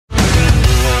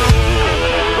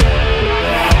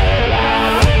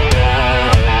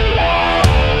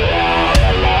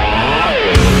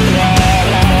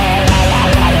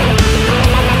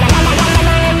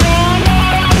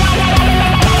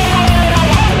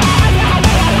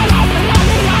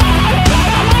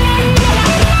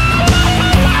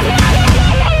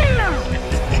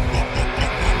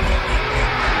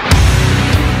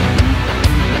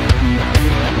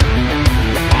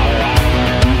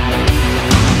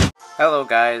Hello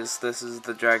guys, this is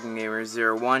the Dragon Gamer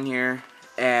 01 here,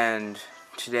 and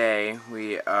today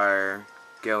we are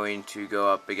going to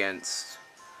go up against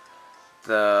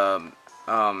the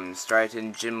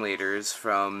Striaton gym leaders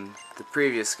from the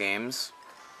previous games.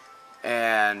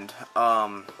 And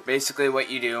basically what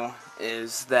you do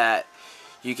is that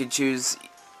you can choose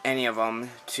any of them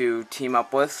to team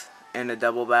up with in a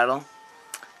double battle.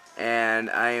 And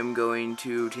I am going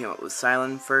to team up with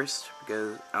Cilan first,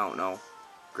 because, I don't know,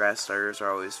 grass starters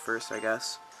are always first, I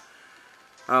guess.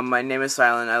 My name is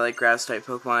Cilan. I like grass type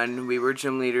Pokemon. We were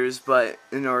gym leaders, but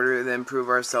in order to improve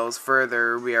ourselves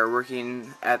further, we are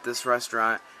working at this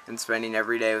restaurant and spending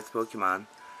every day with Pokemon.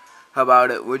 How about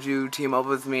it? Would you team up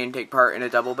with me and take part in a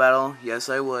double battle? Yes,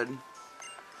 I would.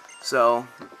 So,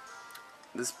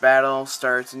 this battle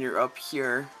starts and you're up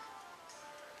here.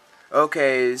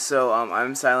 Okay, so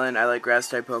I'm Cilan. I like grass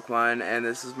type Pokemon, and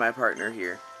this is my partner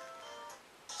here.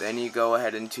 Then you go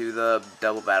ahead into the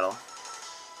double battle.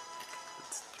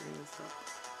 Let's turn this up.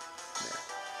 There.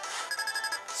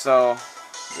 So,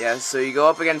 yeah, so you go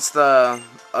up against the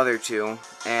other two,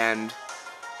 and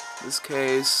in this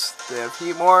case, they have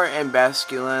Heatmore and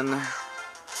Basculin.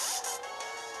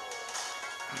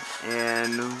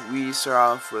 And we start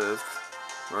off with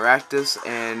Maractus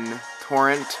and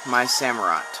Torrent, my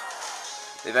Samurott.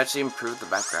 They've actually improved the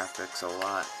back graphics a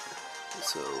lot.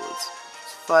 So let's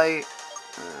just fight.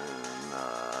 And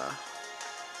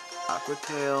Aqua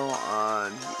Tail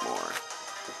on Heatmore.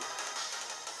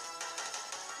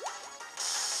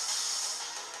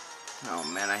 Oh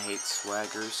man, I hate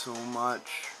Swagger so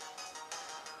much.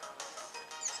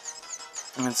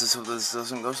 And it's just so this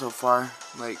doesn't go so far,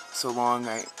 like so long.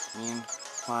 I mean,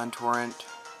 come on, Torrent.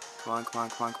 Come on, come on,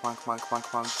 come on, come on, come on, come on,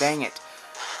 come on. Dang it!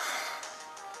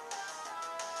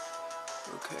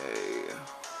 Okay.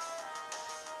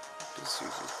 Just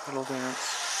use this Petal Dance.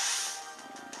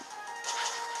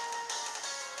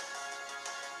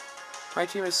 My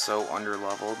team is so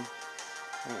underleveled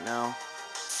right now.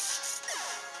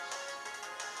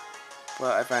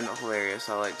 But I find it hilarious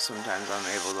how, like, sometimes I'm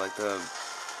able to,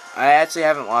 I actually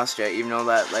haven't lost yet, even though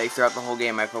that, like, throughout the whole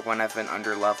game my Pokemon have been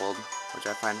underleveled, which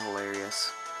I find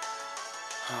hilarious.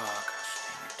 Oh, gosh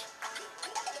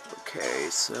dang it. Okay,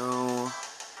 so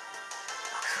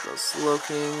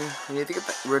Slowking. I need to get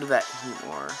rid of that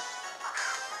Heatmore.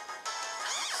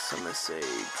 Summer Sage.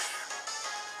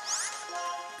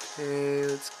 Okay,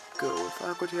 let's go with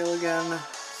Aqua Tail again.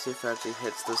 See if it actually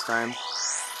hits this time.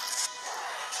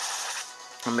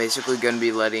 I'm basically going to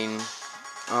be letting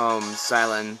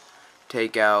Cilan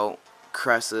take out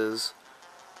Cress's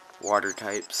water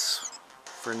types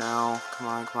for now. Come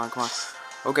on, come on, come on.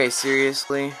 Okay,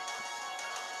 seriously?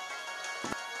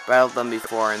 Battled them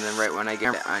before, and then right when I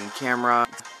get it on camera,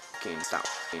 okay, stop.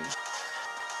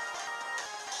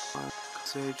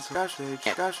 Gosh,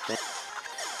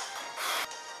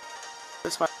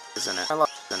 this one isn't it? I love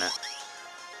it, isn't it?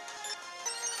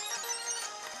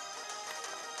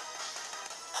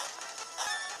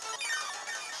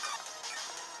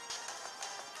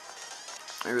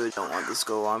 I really don't want this to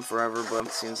go on forever, but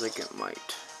it seems like it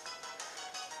might.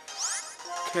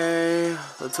 Okay,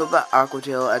 let's hope that Aqua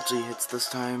Tail actually hits this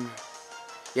time.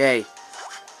 Yay.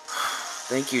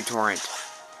 Thank you, Torrent.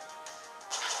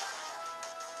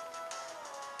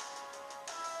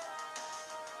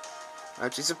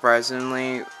 Actually,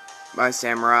 surprisingly, my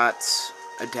Samurott's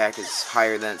attack is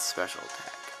higher than its special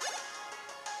attack.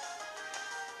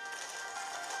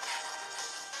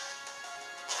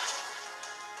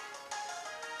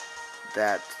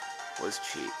 That was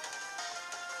cheap.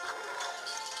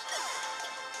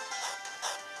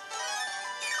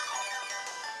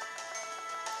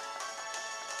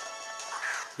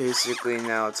 Basically,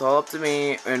 now it's all up to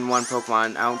me and one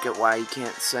Pokemon. I don't get why you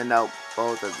can't send out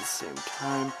both at the same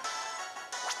time.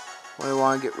 What I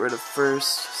want to get rid of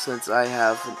first, since I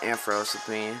have an Ampharos with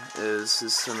me, is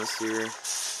his Sinister.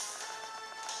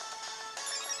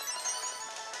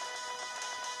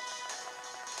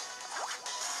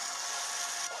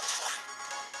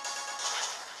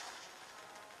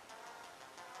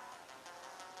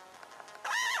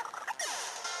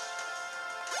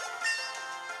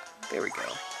 There we go.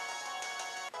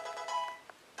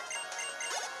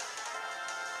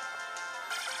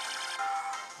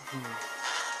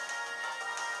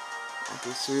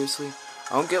 Okay, seriously?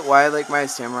 I don't get why, like, my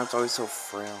Samurott's always so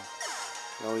frail.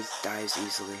 It always dies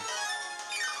easily.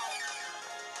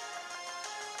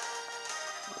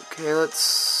 Okay, let's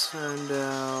send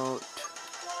out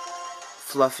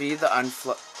Fluffy, the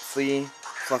Fluffy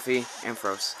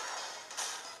Ampharos.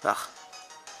 Ugh,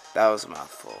 that was a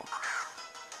mouthful.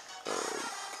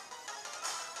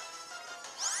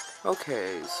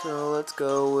 Okay, so let's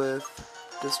go with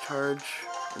discharge,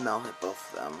 and I'll hit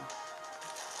both of them.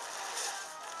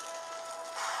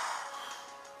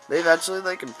 They've actually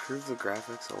like improved the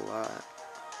graphics a lot.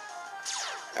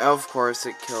 Of course,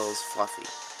 it kills Fluffy.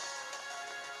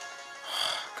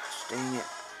 Gosh dang it!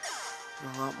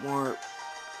 A lot more.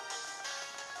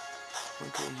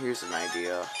 Okay, here's an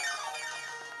idea.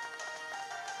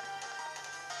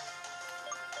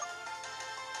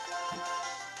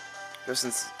 Just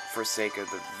for sake of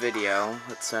the video,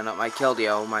 let's send up my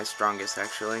Keldeo, my strongest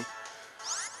actually.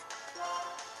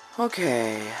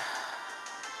 Okay.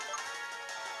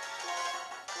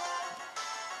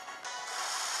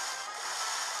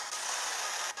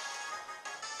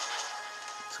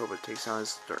 Let's hope it takes on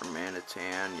his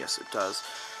Darmanitan. Yes, it does.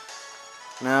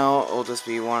 Now it'll just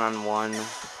be one-on-one.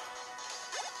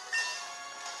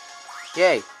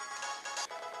 Yay!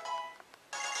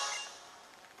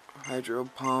 Hydro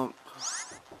Pump.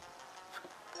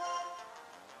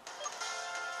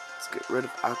 Let's get rid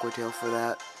of Aqua Tail for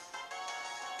that.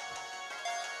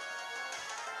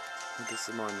 I guess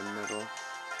I'm more in the middle.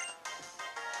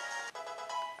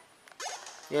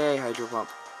 Yay, Hydro Pump.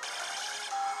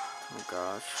 Oh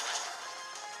gosh.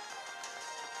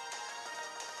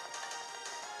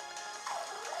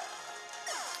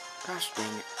 Gosh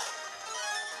dang it.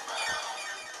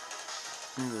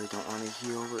 I really don't want to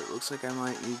heal, but it looks like I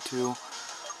might need to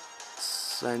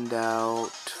send out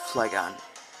Flygon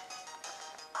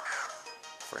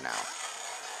for now.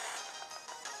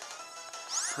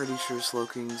 Pretty sure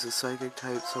Slowking's a psychic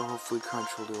type, so hopefully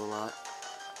Crunch will do a lot.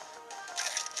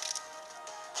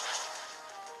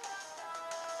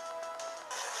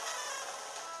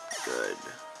 Good.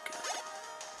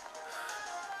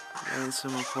 And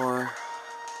Semaphore.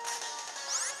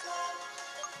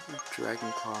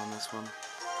 Dragon Claw on this one.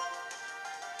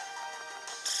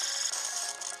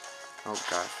 Oh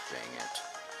gosh, dang it.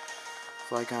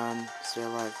 Flygon, stay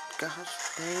alive. Gosh,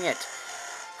 dang it.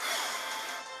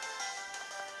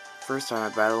 First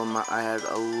time I battled him, I had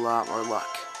a lot more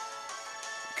luck.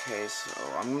 Okay, so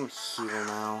I'm gonna heal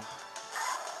now.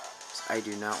 I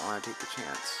do not want to take the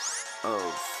chance of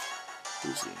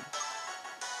losing.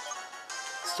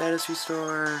 Status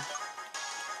restore.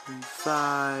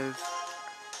 5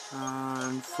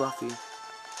 on Fluffy.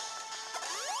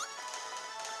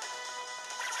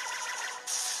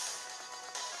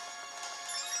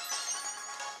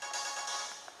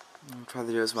 I'll try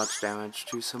to do as much damage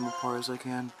to Semaphore as I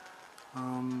can.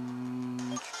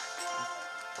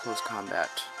 Close combat.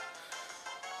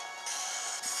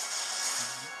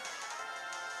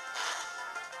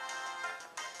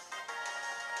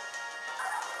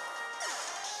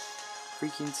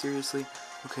 Freaking seriously?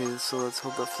 Okay, so let's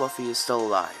hope that Fluffy is still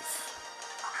alive.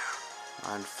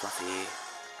 On Fluffy.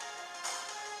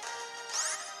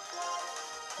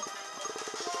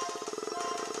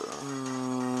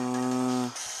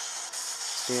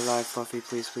 Stay alive, Fluffy,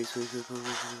 please, please, please, please, please,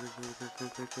 please.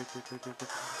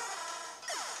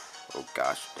 Oh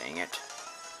gosh, dang it.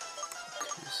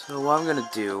 Okay, so what I'm gonna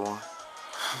do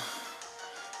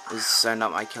is send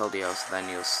out my Keldeo, so then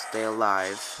he'll stay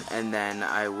alive, and then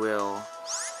I will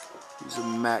use a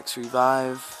max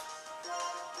revive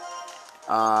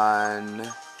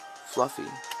on Fluffy.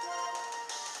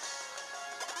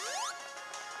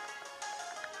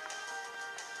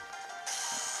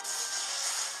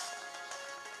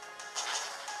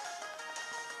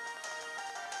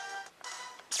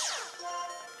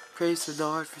 Praise the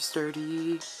Lord for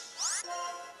sturdy.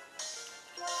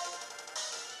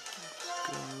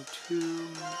 Go to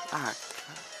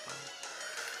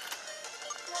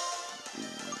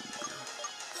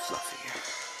Fluffy.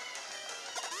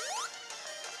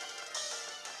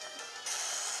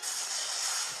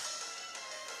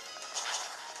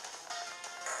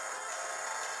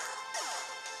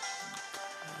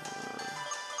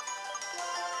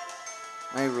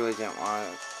 I really didn't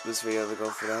want this video to go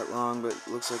for that long, but it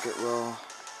looks like it will.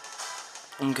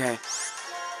 Okay.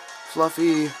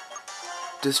 Fluffy,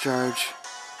 discharge.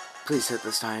 Please hit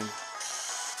this time.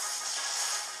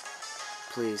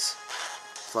 Please.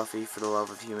 Fluffy, for the love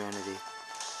of humanity.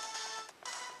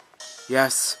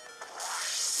 Yes!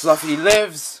 Fluffy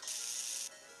lives!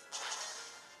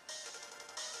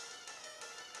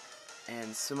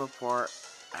 And Semaphore,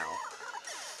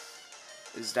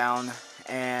 is down,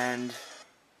 and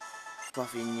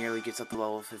Fluffy nearly gets up to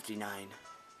level 59.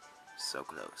 So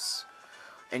close.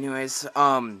 Anyways,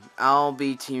 I'll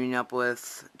be teaming up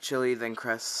with Chili and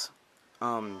Cress,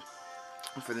 for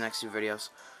the next 2 videos.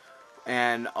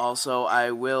 And also,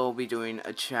 I will be doing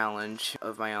a challenge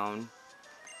of my own.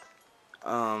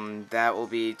 That will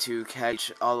be to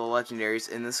catch all the legendaries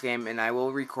in this game, and I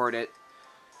will record it.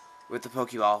 with the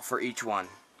Pokeball for each one.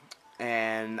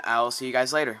 And I'll see you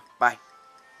guys later. Bye.